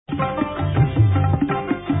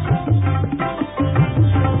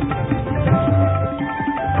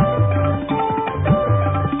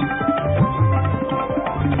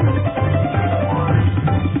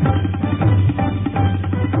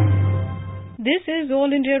This is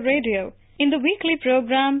All India Radio. In the weekly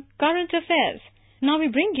program Current Affairs, now we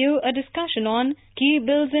bring you a discussion on key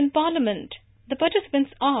bills in Parliament. The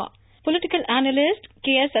participants are political analyst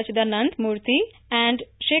K.S. Sachidanand Murthy and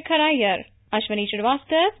Shekhar Iyer. Ashwani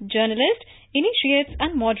Srivastava, journalist, initiates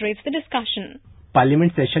and moderates the discussion.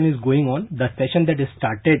 Parliament session is going on. The session that is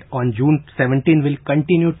started on June 17 will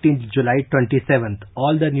continue till July 27th.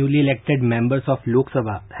 All the newly elected members of Lok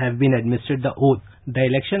Sabha have been administered the oath. The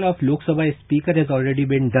election of Lok Sabha Speaker has already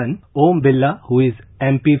been done. Om Birla, who is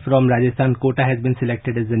MP from Rajasthan Kota, has been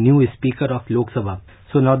selected as the new Speaker of Lok Sabha.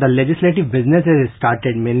 So now the legislative business has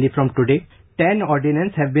started mainly from today. 10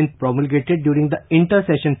 ordinances have been promulgated during the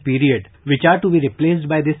inter-session period, which are to be replaced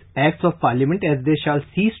by these Acts of Parliament as they shall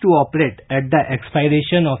cease to operate at the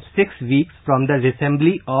expiration of 6 weeks from the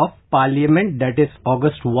Assembly of Parliament, that is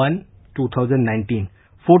August 1, 2019.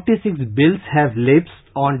 46 bills have lapsed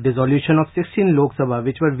on dissolution of 16 Lok Sabha,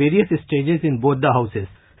 which were various stages in both the houses.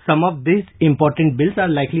 Some of these important bills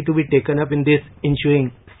are likely to be taken up in this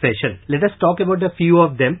ensuing session. Let us talk about a few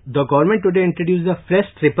of them. The government today introduced a fresh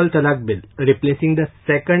triple talaq bill, replacing the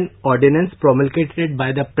second ordinance promulgated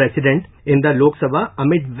by the President in the Lok Sabha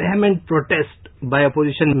amid vehement protest by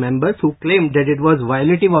opposition members who claimed that it was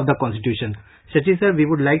violative of the Constitution. Shachi sir, we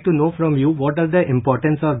would like to know from you what are the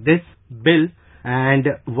importance of this bill and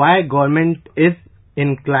why government is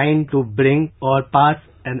inclined to bring or pass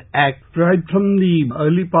an act. Right from the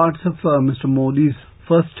early parts of Mr. Modi's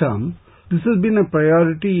first term, this has been a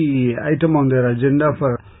priority item on their agenda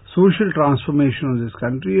for social transformation of this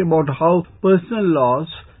country, about how personal laws,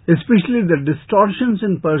 especially the distortions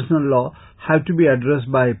in personal law, have to be addressed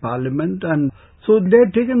by Parliament. And so they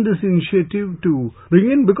have taken this initiative to bring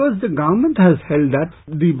in, because the government has held that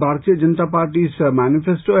the Bharatiya Janata Party's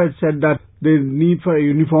manifesto had said that the need for a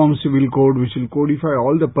uniform civil code which will codify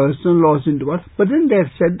all the personal laws into one. But then they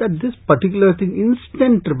have said that this particular thing,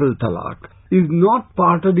 instant triple talaq, is not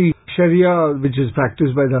part of the Sharia which is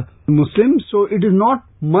practiced by the Muslims. So it is not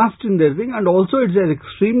must in their thing, and also it's an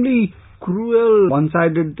extremely cruel,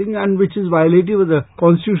 one-sided thing, and which is violative of the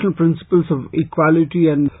constitutional principles of equality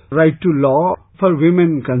and right to law for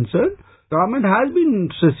women concerned. Government has been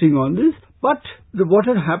stressing on this, but what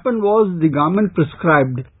had happened was the government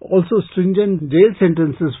prescribed also stringent jail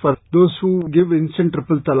sentences for those who give instant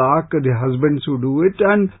triple talaq, the husbands who do it.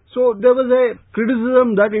 And so there was a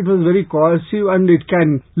criticism that it was very coercive and it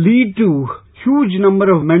can lead to huge number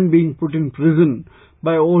of men being put in prison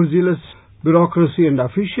by overzealous bureaucracy and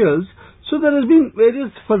officials. So there has been various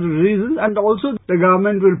reasons, and also the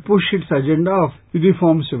government will push its agenda of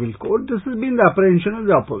uniform civil code. This has been the apprehension of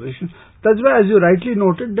the opposition. That's why, as you rightly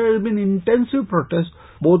noted, there has been intensive protest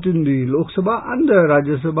both in the Lok Sabha and the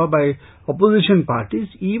Rajya Sabha by opposition parties.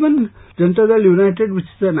 Even Janata Dal United, which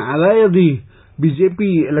is an ally of the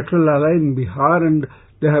BJP electoral ally in Bihar, and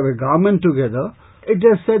they have a government together, it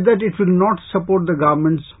has said that it will not support the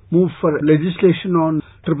government's move for legislation on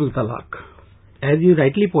triple talaq. As you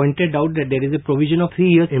rightly pointed out that there is a provision of 3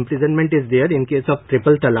 years imprisonment is there in case of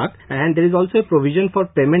triple talaq, and there is also a provision for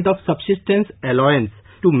payment of subsistence allowance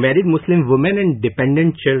to married Muslim women and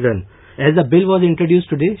dependent children. As the bill was introduced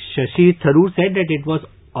today, Shashi Tharoor said that it was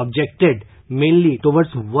objected mainly towards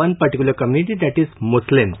one particular community, that is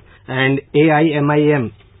Muslims, and AIMIM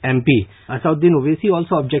MP Asauddin Owaisi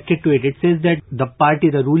also objected to it. It says that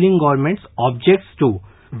the ruling government objects to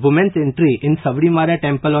women's entry in Sabrimala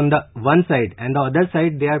temple on the one side, and the other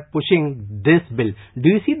side they are pushing this bill. Do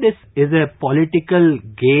you see this is a political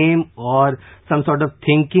game or some sort of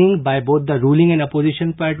thinking by both the ruling and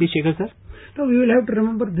opposition party, Shekhar sir? No, we will have to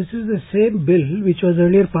remember this is the same bill which was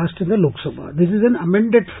earlier passed in the Lok Sabha. This is an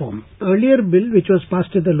amended form. Earlier bill which was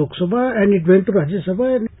passed in the Lok Sabha and it went to Rajya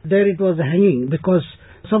Sabha, and there it was hanging because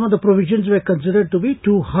some of the provisions were considered to be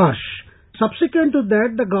too harsh. Subsequent to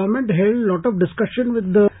that, the government held a lot of discussion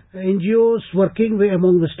with the NGOs working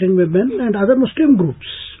among Muslim women and other Muslim groups,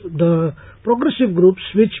 the progressive groups,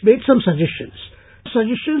 which made some suggestions.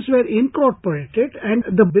 Suggestions were incorporated and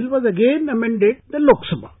the bill was again amended, the Lok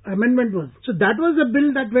Sabha. Amendment was. So that was the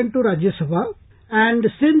bill that went to Rajya Sabha. And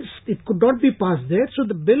since it could not be passed there, so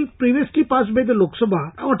the bill previously passed by the Lok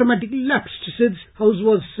Sabha automatically lapsed since House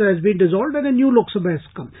has been dissolved and a new Lok Sabha has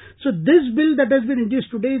come. So this bill that has been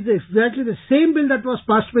introduced today is exactly the same bill that was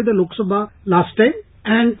passed by the Lok Sabha last time.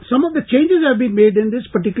 And some of the changes have been made in this,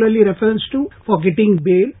 particularly reference to for getting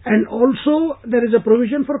bail. And also there is a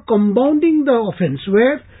provision for compounding the offence,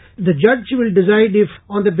 where the judge will decide if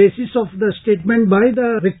on the basis of the statement by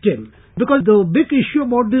the victim. Because the big issue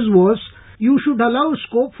about this was, you should allow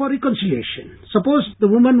scope for reconciliation. Suppose the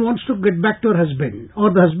woman wants to get back to her husband, or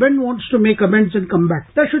the husband wants to make amends and come back.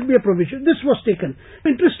 There should be a provision. This was taken.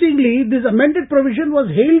 Interestingly, this amended provision was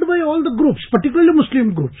hailed by all the groups, particularly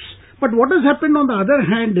Muslim groups. But what has happened on the other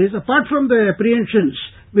hand is, apart from the apprehensions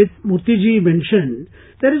which Murthy mentioned,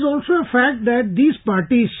 there is also a fact that these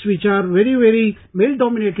parties, which are very, very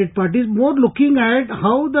male-dominated parties, more looking at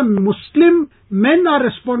how the Muslim men are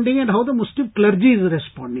responding and how the Muslim clergy is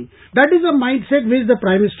responding. That is a mindset which the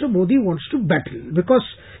Prime Minister Modi wants to battle, because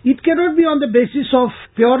it cannot be on the basis of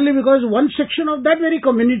purely because one section of that very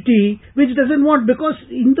community which doesn't want, because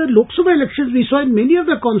in the Lok Sabha elections we saw in many of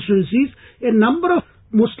the constituencies a number of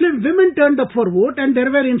Muslim women turned up for vote, and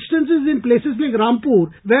there were instances in places like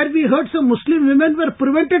Rampur where we heard some Muslim women were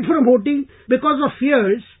prevented from voting because of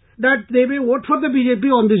fears that they may vote for the BJP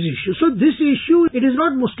on this issue. So this issue, it is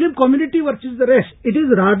not Muslim community versus the rest. It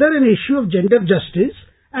is rather an issue of gender justice,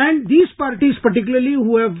 and these parties particularly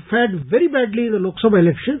who have fared very badly in the Lok Sabha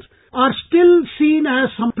elections are still seen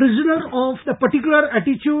as some prisoner of the particular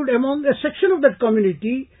attitude among a section of that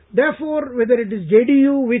community. Therefore, whether it is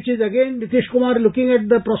JDU, which is again Nitish Kumar looking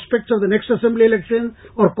at the prospects of the next assembly election,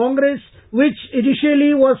 or Congress, which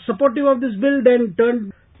initially was supportive of this bill, then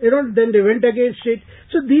turned, then they went against it.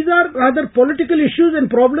 So these are rather political issues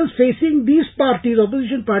and problems facing these parties,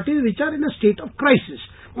 opposition parties, which are in a state of crisis.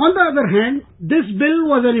 On the other hand, this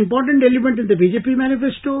bill was an important element in the BJP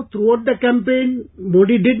manifesto. Throughout the campaign,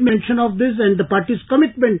 Modi did mention of this and the party's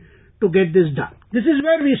commitment to get this done. This is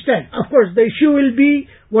where we stand. Of course, the issue will be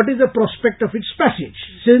what is the prospect of its passage,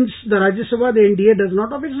 since the Rajya Sabha, the NDA does not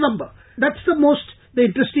have its number. That's the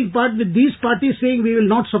interesting part, with these parties saying we will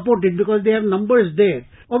not support it because they have numbers there.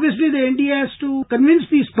 Obviously, the NDA has to convince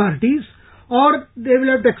these parties, or they will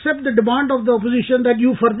have to accept the demand of the opposition that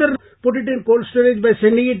you further put it in cold storage by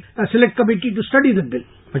sending it a select committee to study the bill.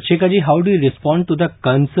 But Shekharji, how do you respond to the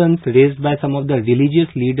concerns raised by some of the religious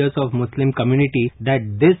leaders of Muslim community that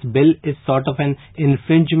this bill is sort of an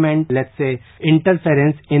infringement, let's say,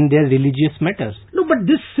 interference in their religious matters? No, but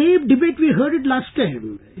this same debate we heard it last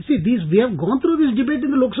time. See, we have gone through this debate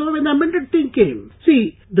in the Lok Sabha when the amended thing came.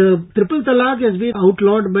 See, the triple talaq has been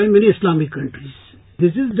outlawed by many Islamic countries.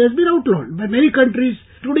 This has been outlawed by many countries,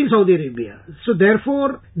 including Saudi Arabia. So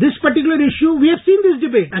therefore, this particular issue, we have seen this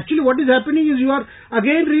debate. Actually, what is happening is you are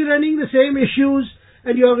again rerunning the same issues,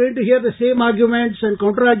 and you are going to hear the same arguments and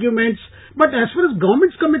counter-arguments. But as far as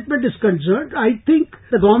government's commitment is concerned, I think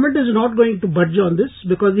the government is not going to budge on this,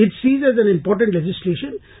 because it sees as an important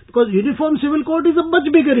legislation, because Uniform Civil Code is a much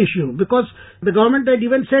bigger issue, because the government had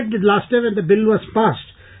even said that last time when the bill was passed,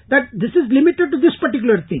 that this is limited to this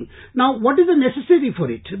particular thing. Now, what is the necessity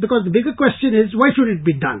for it? Because the bigger question is, why should it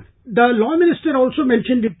be done? The law minister also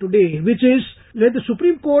mentioned it today, which is where the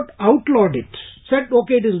Supreme Court outlawed it, said,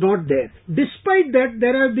 okay, it is not there. Despite that,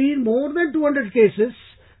 there have been more than 200 cases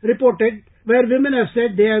reported where women have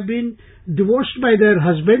said they have been divorced by their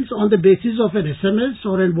husbands on the basis of an SMS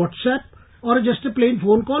or a WhatsApp or just a plain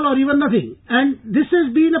phone call or even nothing. And this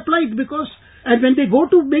has been applied because, and when they go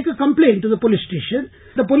to make a complaint to the police station,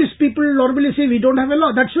 the police people normally say, we don't have a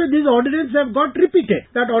law. That's why these ordinances have got repeated.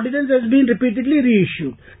 That ordinance has been repeatedly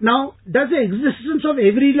reissued. Now, does the existence of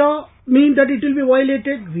every law mean that it will be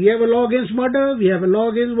violated? We have a law against murder. We have a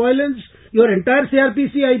law against violence. Your entire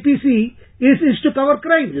CRPC, IPC is to cover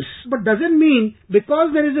crimes. But doesn't mean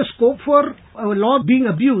because there is a scope for a law being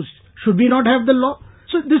abused, should we not have the law?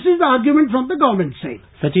 So this is the argument from the government side.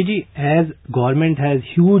 Sachiji, as government has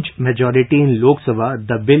huge majority in Lok Sabha,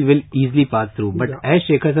 the bill will easily pass through. But as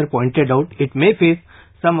Shekhar sir pointed out, it may face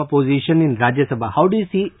some opposition in Rajya Sabha. How do you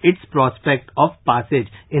see its prospect of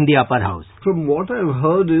passage in the upper house? From what I've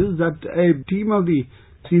heard is that a team of the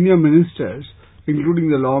senior ministers,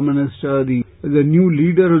 including the law minister, the new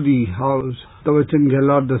leader of the house, Tawachan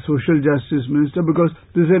Gehlot, the social justice minister, because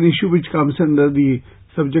this is an issue which comes under the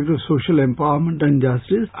subject of social empowerment and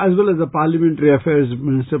justice, as well as the Parliamentary Affairs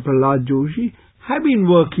Minister Prahlad Joshi, have been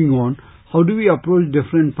working on how do we approach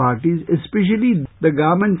different parties, especially the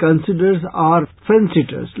government considers our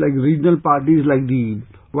fence-sitters, like regional parties like the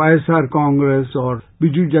YSR Congress or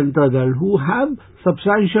Biju Janata Dal, who have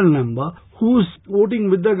substantial number, whose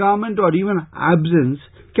voting with the government or even absence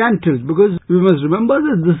can tilt. Because we must remember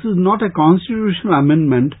that this is not a constitutional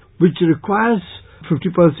amendment which requires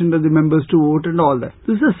 50% of the members to vote and all that.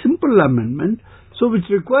 This is a simple amendment, so which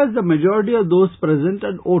requires the majority of those present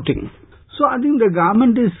and voting. So I think the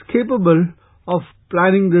government is capable of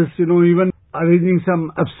planning this, even arranging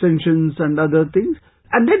some abstentions and other things.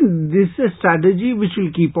 And then this is a strategy which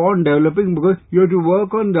will keep on developing, because you have to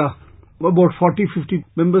work on the about 40-50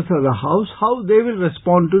 members of the House, how they will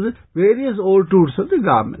respond to the various old tours of the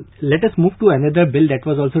government. Let us move to another bill that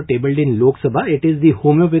was also tabled in Lok Sabha. It is the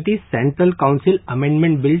Homeopathy Central Council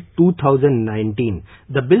Amendment Bill 2019.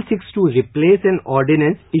 The bill seeks to replace an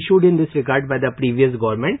ordinance issued in this regard by the previous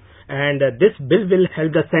government, and this bill will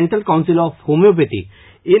help the Central Council of Homeopathy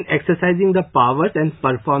in exercising the powers and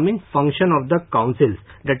performing function of the councils.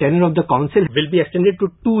 The tenure of the council will be extended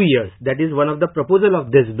to 2 years. That is one of the proposal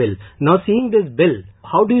of this bill. Now, seeing this bill,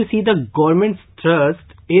 how do you see the government's trust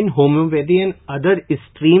in homeopathy and other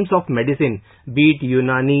streams of medicine, be it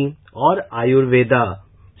Unani or Ayurveda?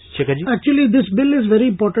 Shekharji? Actually, this bill is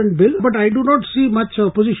very important bill, but I do not see much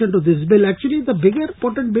opposition to this bill. Actually, the bigger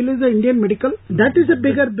important bill is the Indian Medical. That is a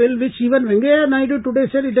bigger bill which even Venkaiah Naidu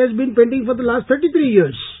today said it has been pending for the last 33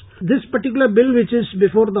 years. This particular bill which is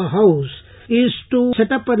before the House is to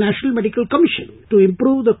set up a National Medical Commission to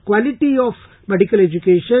improve the quality of medical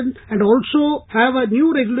education and also have a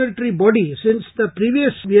new regulatory body. Since the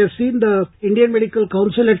previous, we have seen the Indian Medical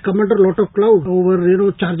Council had come under a lot of cloud over,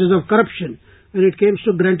 charges of corruption when it comes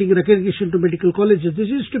to granting recognition to medical colleges. This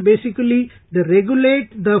is to basically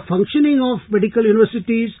regulate the functioning of medical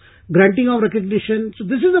universities, granting of recognition. So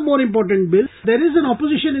this is a more important bill. There is an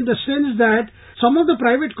opposition in the sense that some of the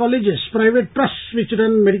private colleges, private trusts which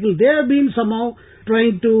run medical, they have been somehow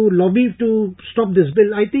trying to lobby to stop this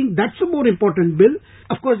bill. I think that's a more important bill.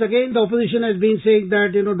 Of course, again, the opposition has been saying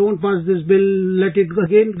that, don't pass this bill, let it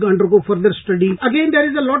again undergo further study. Again, there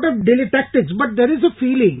is a lot of delay tactics, but there is a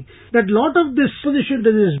feeling that lot of this opposition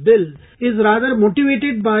to this bill is rather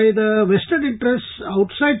motivated by the vested interests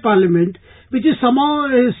outside Parliament, which is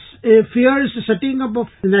somehow fears setting up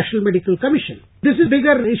of the National Medical Commission. This is a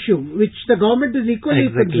bigger issue, which the government is equally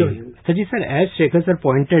concerned. Saji sir, as Shekhar sir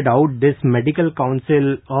pointed out, this Medical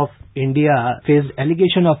Council of India faced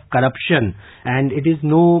allegation of corruption, and it is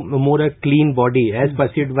no more a clean body as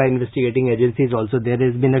perceived by investigating agencies. Also, there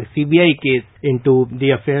has been a CBI case into the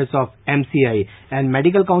affairs of MCI, and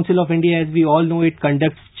Medical Council of India, as we all know, it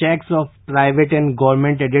conducts checks of private and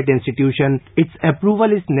government-aided institutions. Its approval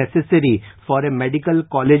is necessary for a medical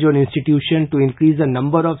college or institution to increase the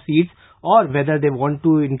number of seats or whether they want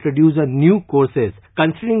to introduce a new courses.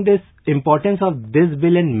 Considering this importance of this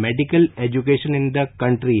bill in medical education in the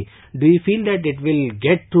country, do you feel that it will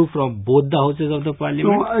get through from both the houses of the parliament?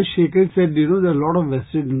 No, as Shekhar said, there are a lot of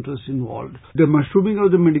vested interests involved. The mushrooming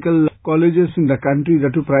of the medical colleges in the country,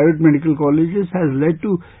 that to private medical colleges, has led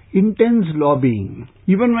to intense lobbying.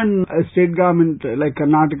 Even when a state government like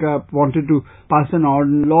Karnataka wanted to pass an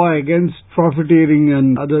law against profiteering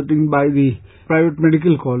and other things by the private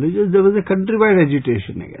medical colleges, there was a countrywide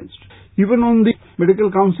agitation against. Even on the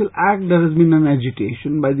Medical Council Act, there has been an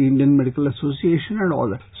agitation by the Indian Medical Association and all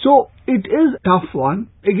that. So, it is a tough one.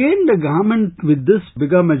 Again, the government with this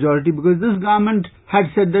bigger majority, because this government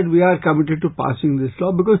had said that we are committed to passing this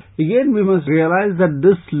law, because again, we must realize that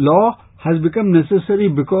this law has become necessary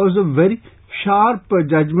because of very sharp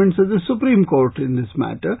judgments of the Supreme Court in this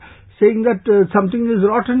matter, saying that something is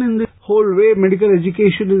rotten in the whole way medical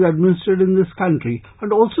education is administered in this country. And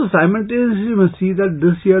also simultaneously you must see that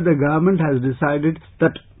this year the government has decided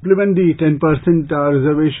that implement the 10%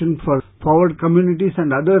 reservation for forward communities and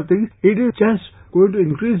other things. It is just going to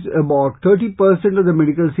increase about 30% of the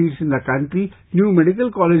medical seats in the country. New medical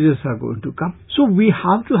colleges are going to come. So we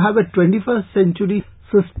have to have a 21st century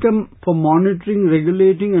system for monitoring,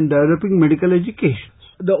 regulating and developing medical education.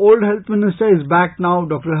 The old health minister is back now,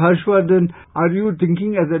 Dr. Harshvardhan. Are you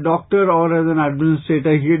thinking as a doctor or as an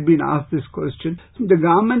administrator? He had been asked this question. The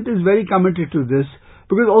government is very committed to this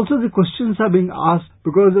because also the questions are being asked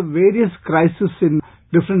because of various crises in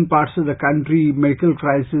different parts of the country, medical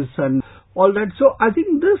crisis and all that. So I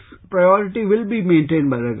think this priority will be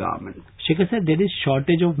maintained by the government. Shekhar sir, there is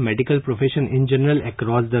shortage of medical profession in general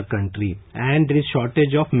across the country, and there is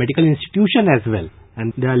shortage of medical institution as well,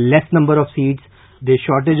 and there are less number of seats. There is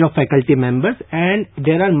shortage of faculty members, and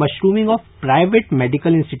there are mushrooming of private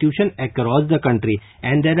medical institutions across the country.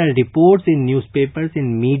 And there are reports in newspapers,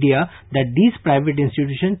 in media, that these private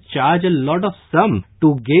institutions charge a lot of sum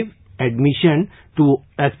to give admission to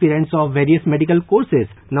aspirants of various medical courses.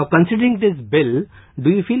 Now, considering this bill,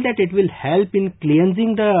 do you feel that it will help in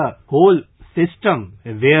cleansing the whole system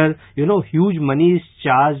where, huge money is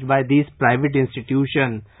charged by these private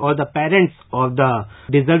institutions, or the parents of the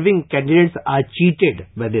deserving candidates are cheated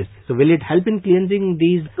by this? So will it help in cleansing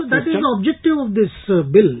these So that is the objective of this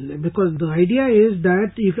bill, because the idea is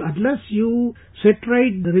that unless you set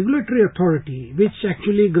right the regulatory authority, which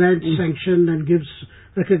actually grants sanction and gives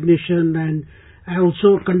recognition and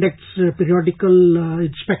also conducts periodical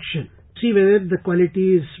inspection. see whether the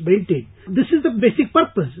quality is maintained. This is the basic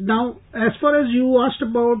purpose. Now, as far as you asked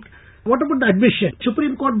about, what about the admission?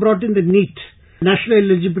 Supreme Court brought in the NEET, National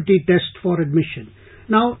Eligibility Test for Admission.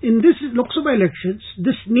 Now, in this Lok Sabha elections,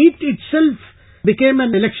 this NEET itself became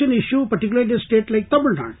an election issue, particularly in a state like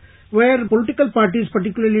Tamil Nadu, where political parties,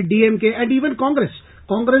 particularly DMK and even Congress,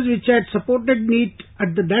 which had supported NEET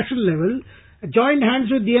at the national level, joined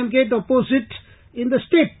hands with DMK to oppose it in the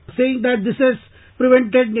state, saying that this has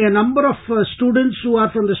prevented a number of students who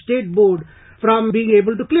are from the state board from being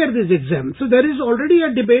able to clear this exam. So there is already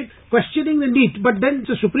a debate questioning the NEET, but then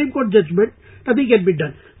it's a Supreme Court judgment, nothing can be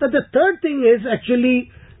done. But the third thing is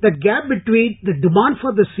actually the gap between the demand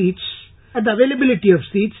for the seats and the availability of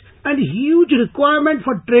seats and huge requirement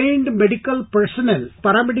for trained medical personnel,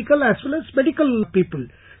 paramedical as well as medical people.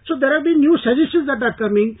 So there have been new suggestions that are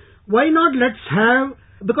coming. Why not let's have,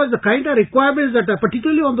 because the kind of requirements that are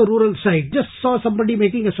particularly on the rural side, just saw somebody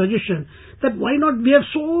making a suggestion that why not, we have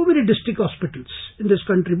so many district hospitals in this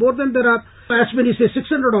country, more than there are as many, say 600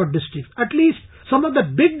 odd districts. At least some of the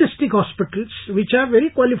big district hospitals which have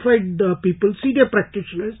very qualified people, senior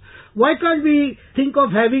practitioners, why can't we think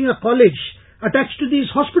of having a college attached to these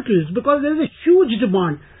hospitals? Because there is a huge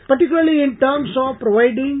demand, particularly in terms of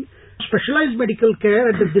providing specialized medical care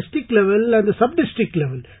at the district level and the sub-district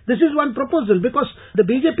level. This is one proposal, because the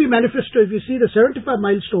BJP manifesto, if you see the 75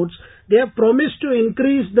 milestones, they have promised to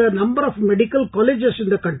increase the number of medical colleges in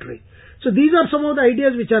the country. So these are some of the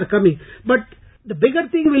ideas which are coming. But the bigger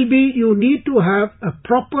thing will be you need to have a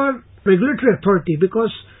proper regulatory authority, because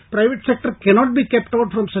private sector cannot be kept out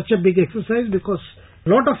from such a big exercise, because a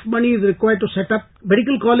lot of money is required to set up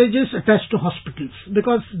medical colleges attached to hospitals,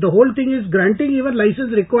 because the whole thing is granting even license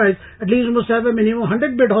required. At least you must have a minimum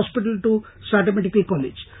 100-bed hospital to start a medical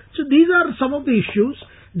college. So these are some of the issues.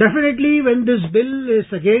 Definitely when this bill is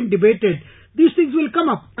again debated, these things will come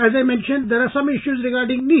up. As I mentioned, there are some issues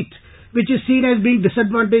regarding NEET, which is seen as being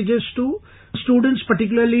disadvantageous to students,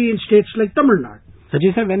 particularly in states like Tamil Nadu.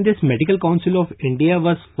 Sajid sir, when this Medical Council of India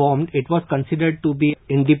was formed, it was considered to be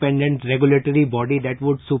independent regulatory body that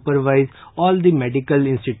would supervise all the medical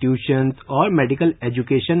institutions or medical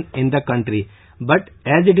education in the country. But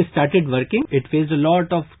as it started working, it faced a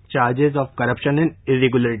lot of charges of corruption and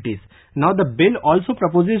irregularities. Now the bill also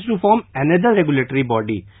proposes to form another regulatory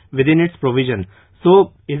body within its provision.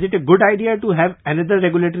 So is it a good idea to have another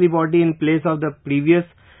regulatory body in place of the previous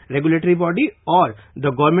regulatory body, or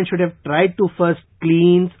the government should have tried to first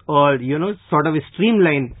cleanse or, sort of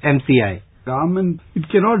streamline MCI? Government, it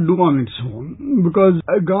cannot do on its own, because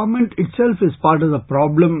government itself is part of the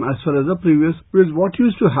problem as far as the previous, because what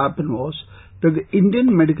used to happen was that the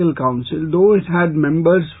Indian Medical Council, though it had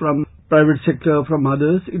members from private sector, from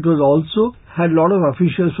others, it was also had a lot of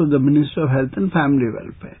officials from the Ministry of Health and Family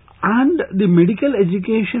Welfare. And the medical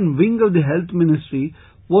education wing of the Health Ministry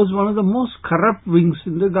was one of the most corrupt wings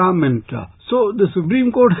in the government. So the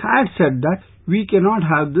Supreme Court had said that we cannot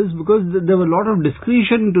have this, because there were a lot of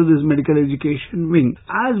discretion to this medical education wing.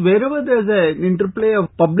 As wherever there's an interplay of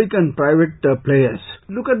public and private players,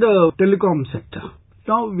 look at the telecom sector.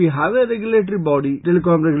 Now we have a regulatory body,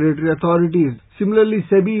 Telecom Regulatory Authorities. Similarly,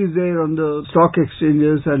 SEBI is there on the stock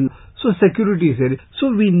exchanges, and so security is there.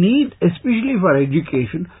 So we need, especially for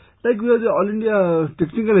education, like we are the All India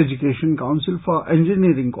Technical Education Council for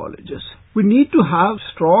engineering colleges. We need to have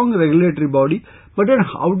strong regulatory body, but then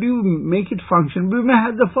how do you make it function? We may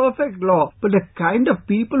have the perfect law, but the kind of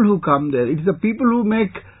people who come there, it's the people who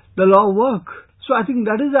make the law work. So I think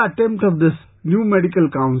that is the attempt of this new medical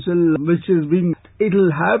council, which is being, it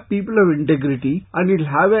will have people of integrity and it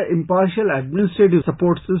will have an impartial administrative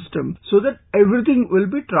support system, so that everything will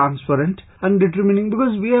be transparent and determining.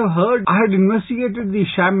 Because we have heard, I had investigated the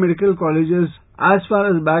sham medical colleges as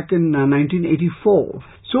far as back in 1984.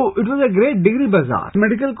 So it was a great degree bazaar.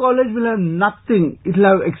 Medical college will have nothing. It will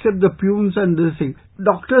have except the peons and this thing.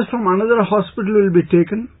 Doctors from another hospital will be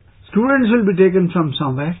taken. Students will be taken from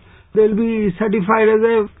somewhere. They will be certified as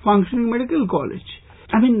a functioning medical college.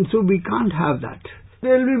 So we can't have that.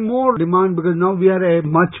 There will be more demand, because now we are a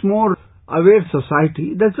much more aware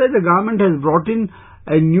society. That's why the government has brought in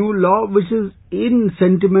a new law which is in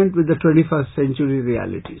sentiment with the 21st century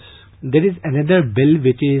realities. There is another bill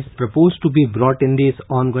which is proposed to be brought in this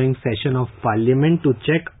ongoing session of Parliament to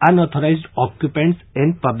check unauthorized occupants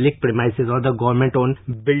in public premises or the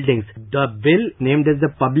government-owned buildings. The bill, named as the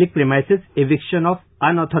Public Premises Eviction of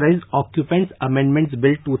Unauthorized Occupants Amendments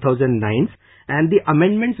Bill 2009, and the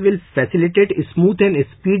amendments will facilitate smooth and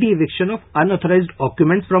speedy eviction of unauthorized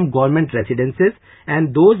occupants from government residences,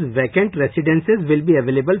 and those vacant residences will be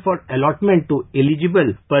available for allotment to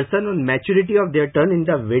eligible person on maturity of their turn in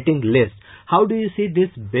the waiting list. How do you see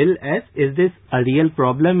this bill as? Is this a real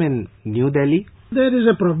problem in New Delhi? There is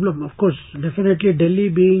a problem, of course. Definitely Delhi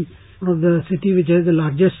being one of the city which has the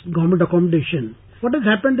largest government accommodation. What has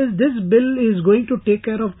happened is this bill is going to take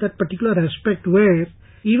care of that particular aspect where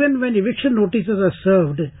even when eviction notices are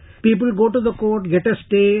served, people go to the court, get a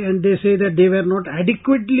stay, and they say that they were not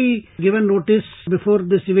adequately given notice before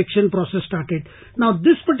this eviction process started. Now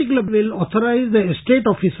this particular bill authorize the estate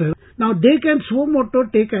officer. Now they can suo motu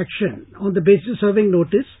take action on the basis of serving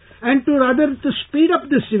notice and to speed up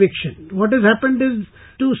this eviction. What has happened is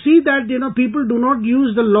to see that, people do not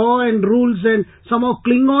use the law and rules and somehow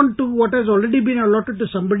cling on to what has already been allotted to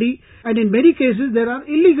somebody. And in many cases, there are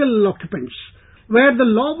illegal occupants, where the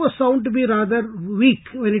law was found to be rather weak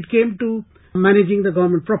when it came to managing the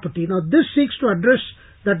government property. Now, this seeks to address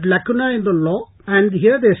that lacuna in the law, and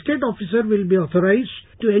here the estate officer will be authorized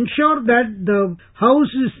to ensure that the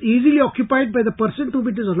house is easily occupied by the person to whom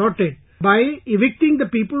it is allotted by evicting the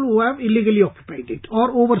people who have illegally occupied it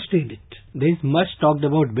or overstayed it. There is much talked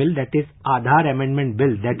about bill, that is Aadhaar Amendment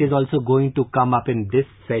Bill, that is also going to come up in this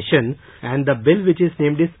session, and the bill which is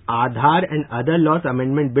named is Aadhaar and Other Laws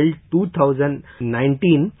Amendment Bill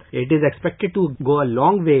 2019. It is expected to go a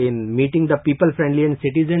long way in meeting the people-friendly and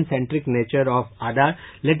citizen-centric nature of Aadhaar.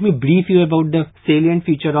 Let me brief you about the salient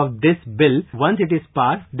feature of this bill. Once it is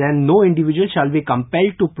passed, then no individual shall be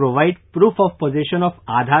compelled to provide proof of possession of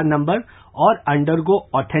Aadhaar number or undergo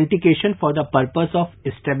authentication for the purpose of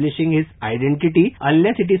establishing his identity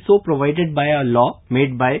unless it is so provided by a law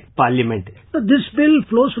made by Parliament. So this bill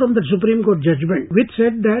flows from the Supreme Court judgment, which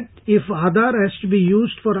said that if Aadhaar has to be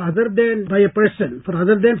used for other than by a person, for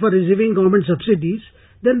receiving government subsidies,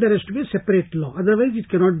 then there has to be a separate law. Otherwise, it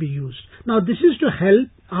cannot be used. Now, this is to help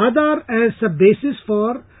Aadhaar as a basis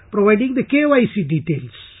for providing the KYC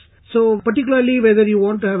details. So particularly whether you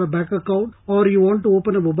want to have a bank account or you want to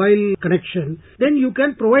open a mobile connection, then you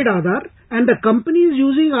can provide Aadhaar, and the companies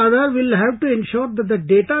using Aadhaar will have to ensure that the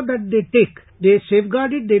data that they take, they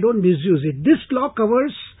safeguard it, they don't misuse it. This law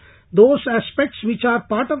covers those aspects which are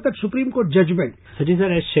part of that Supreme Court judgment. Sir,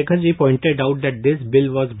 as Shekharji pointed out that this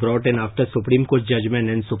bill was brought in after Supreme Court judgment,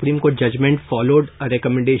 and Supreme Court judgment followed a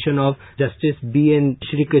recommendation of Justice B. N.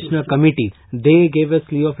 Shri Krishna Committee. They gave a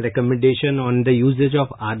slew of recommendation on the usage of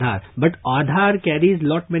Aadhaar. But Aadhaar carries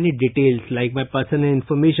many details like my personal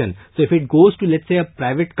information. So if it goes to, let's say, a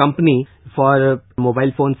private company for a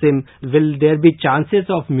mobile phone SIM, will there be chances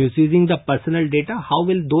of misusing the personal data? How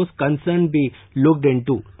will those concerns be looked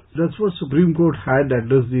into? That's what Supreme Court had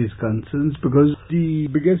addressed these concerns, because the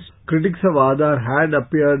biggest critics of Aadhaar had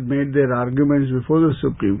made their arguments before the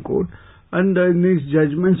Supreme Court, and in its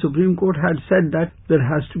judgment Supreme Court had said that there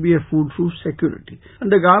has to be a foolproof security,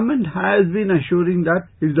 and the government has been assuring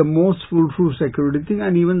that is the most foolproof security thing,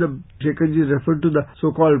 and even the Shekharji referred to the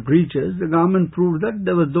so-called breaches. The government proved that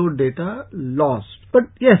there was no data lost. But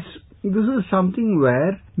yes, this is something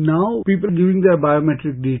where now people giving their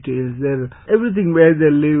biometric details, everything, where they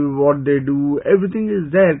live, what they do, everything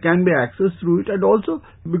is there, can be accessed through it. And also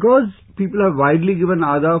because people have widely given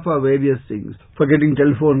Aadhaar for various things, for getting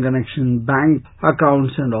telephone connection, bank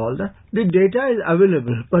accounts and all that, the data is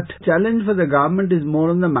available. But challenge for the government is more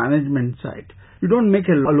on the management side. You don't make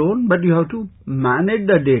a loan, but you have to manage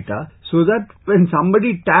the data so that when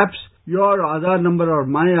somebody taps your Aadhaar number or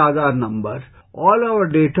my Aadhaar number, all our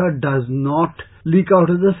data does not leak out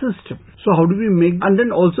of the system. So how do we make, and then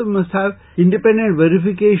also we must have independent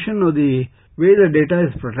verification of the way the data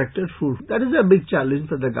is protected through. That is a big challenge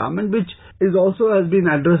for the government, which is also has been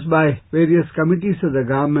addressed by various committees of the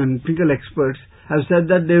government. Legal experts have said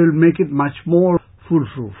that they will make it much more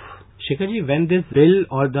foolproof. Shekharji, when this bill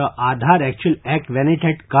or the Aadhaar actual act, when it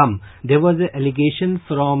had come, there was an allegation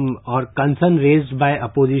from or concern raised by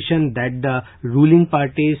opposition that the ruling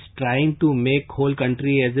party is trying to make whole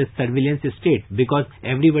country as a surveillance state, because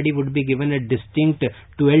everybody would be given a distinct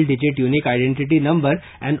 12-digit unique identity number,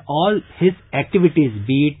 and all his activities,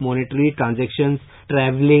 be it monetary transactions,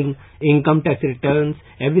 travelling, income tax returns,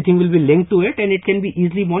 everything will be linked to it and it can be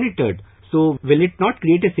easily monitored. So will it not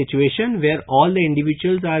create a situation where all the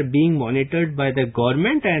individuals are being monitored by the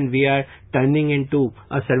government and we are turning into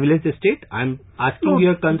a surveillance state? I'm asking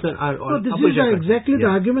your concern. This is exactly the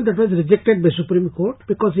argument that was rejected by Supreme Court,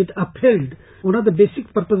 because it upheld one of the basic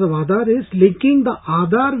purpose of Aadhaar is linking the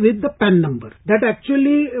Aadhaar with the PAN number. That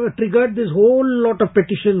actually triggered this whole lot of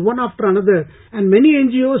petitions, one after another, and many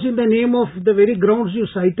NGOs, in the name of the very grounds you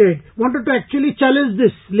cited, wanted to actually challenge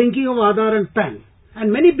this linking of Aadhaar and PAN. And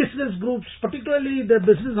many business groups, particularly the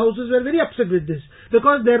business houses, were very upset with this,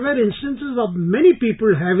 because there were instances of many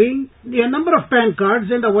people having a number of PAN cards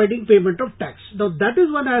and avoiding payment of tax. Now that is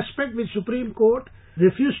one aspect which Supreme Court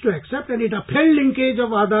refused to accept, and it upheld linkage of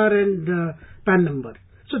Aadhaar and PAN number.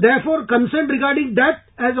 So therefore, concern regarding that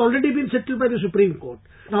has already been settled by the Supreme Court.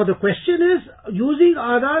 Now the question is using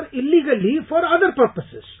Aadhaar illegally for other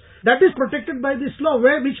purposes. That is protected by this law,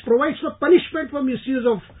 which provides for punishment for misuse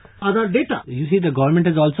of Aadhaar data. You see, the government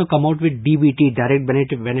has also come out with DBT, direct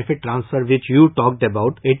benefit transfer, which you talked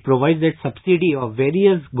about. It provides that subsidy of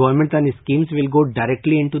various government and schemes will go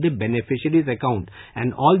directly into the beneficiary's account.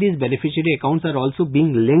 And all these beneficiary accounts are also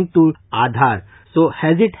being linked to Aadhaar. So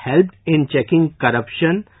has it helped in checking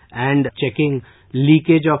corruption and checking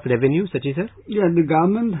leakage of revenue, Sachi sir? Yeah, the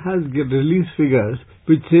government has released figures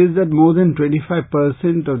which says that more than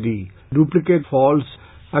 25% of the duplicate false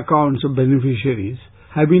accounts of beneficiaries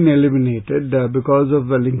have been eliminated because of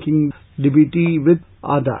linking DBT with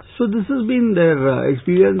Aadhaar. So this has been their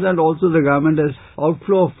experience, and also the government has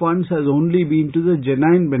outflow of funds has only been to the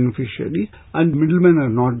genuine beneficiaries, and middlemen are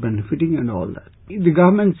not benefiting and all that. The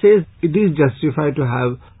government says it is justified to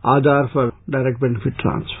have Aadhaar for direct benefit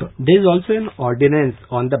transfer. There is also an ordinance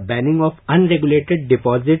on the banning of unregulated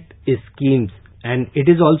deposit schemes, and it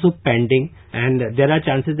is also pending, and there are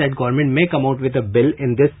chances that government may come out with a bill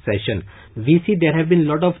in this session. We see there have been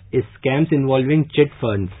a lot of scams involving chit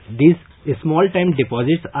funds. These small-time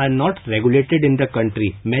deposits are not regulated in the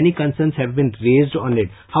country. Many concerns have been raised on it.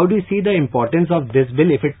 How do you see the importance of this bill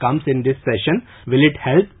if it comes in this session? Will it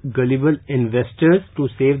help gullible investors to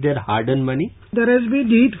save their hard-earned money? There has been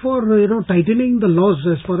need for tightening the laws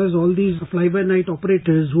as far as all these fly-by-night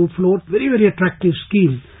operators who float very, very attractive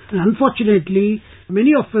schemes. And unfortunately,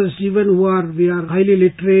 many of us, even we are highly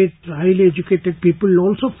literate, highly educated people,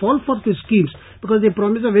 also fall for these schemes because they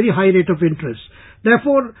promise a very high rate of interest.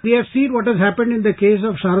 Therefore, we have seen what has happened in the case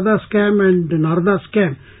of Sharda scam and Narda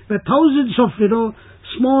scam, where thousands of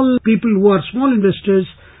small people who are small investors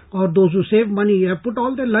or those who save money have put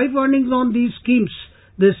all their life earnings on these schemes,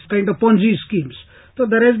 this kind of Ponzi schemes. So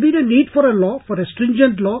there has been a need for a law, for a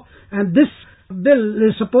stringent law, and this bill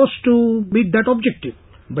is supposed to meet that objective.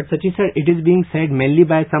 But Sachi sir, it is being said mainly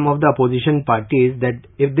by some of the opposition parties that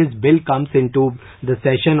if this bill comes into the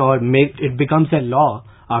session or it becomes a law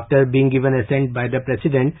after being given assent by the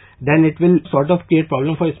president, then it will sort of create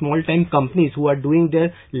problem for small-time companies who are doing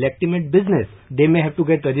their legitimate business. They may have to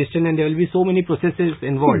get registered and there will be so many processes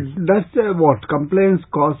involved. That's what compliance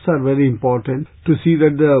costs are very important to see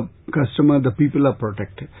that the customer, the people are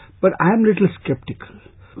protected. But I am little skeptical.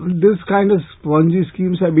 This kind of Ponzi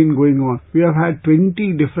schemes have been going on. We have had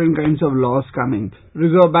 20 different kinds of laws coming.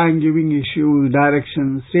 Reserve Bank giving issues,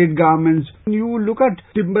 directions, state governments. You look at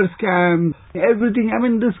timber scams, everything. I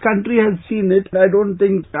mean, this country has seen it. I don't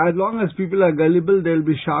think as long as people are gullible, they'll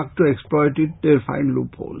be sharp to exploit it. They'll find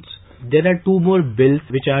loopholes. There are two more bills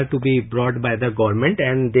which are to be brought by the government,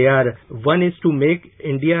 and one is to make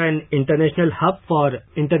India an international hub for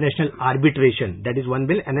international arbitration. That is one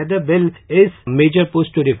bill. Another bill is major push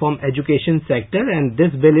to reform education sector, and this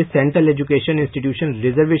bill is Central Education Institution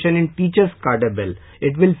Reservation in Teachers Cadre Bill.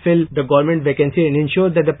 It will fill the government vacancy and ensure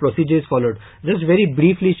that the procedure is followed. Just very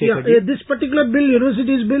briefly, Shekhar. This particular bill,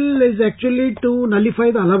 Universities Bill, is actually to nullify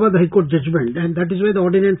the Allahabad High Court judgment, and that is where the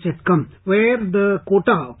ordinance had come, where the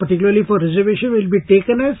quota, particularly for reservation, will be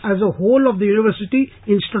taken as a whole of the university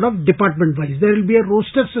instead of department wise. There will be a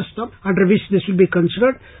roster system under which this will be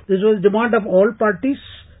considered. This was demand of all parties,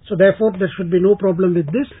 so therefore there should be no problem with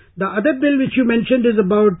this. The other bill which you mentioned is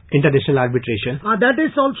about international arbitration. That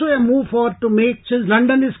is also a move to make, since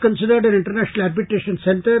London is considered an international arbitration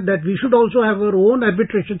center, that we should also have our own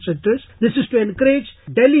arbitration centers. This is to encourage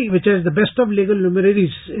Delhi, which has the best of legal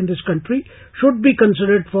luminaries in this country, should be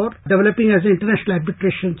considered for developing as an international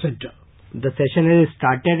arbitration center. The session has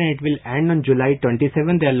started and it will end on July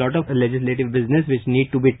 27. There are a lot of legislative business which need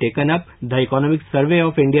to be taken up. The Economic Survey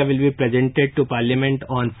of India will be presented to Parliament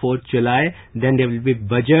on 4th July. Then there will be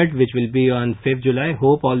budget which will be on 5th July.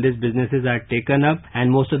 Hope all these businesses are taken up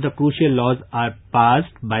and most of the crucial laws are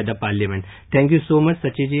passed by the Parliament. Thank you so much,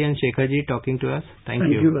 Sachiji and Shekharji, talking to us. Thank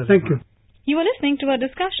you. Thank you. You are listening to a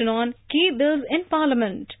discussion on key bills in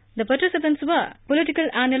Parliament. The participants were political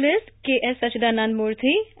analyst K.S. Sachidanand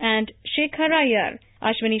Murthy and Shekhar Iyer.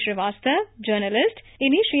 Ashwini Srivastava, journalist,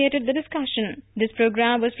 initiated the discussion. This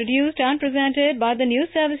program was produced and presented by the News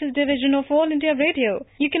Services Division of All India Radio.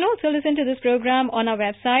 You can also listen to this program on our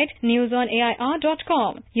website,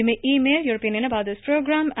 newsonair.com. You may email your opinion about this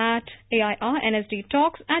program at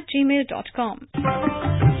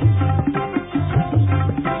airnsdtalks@gmail.com.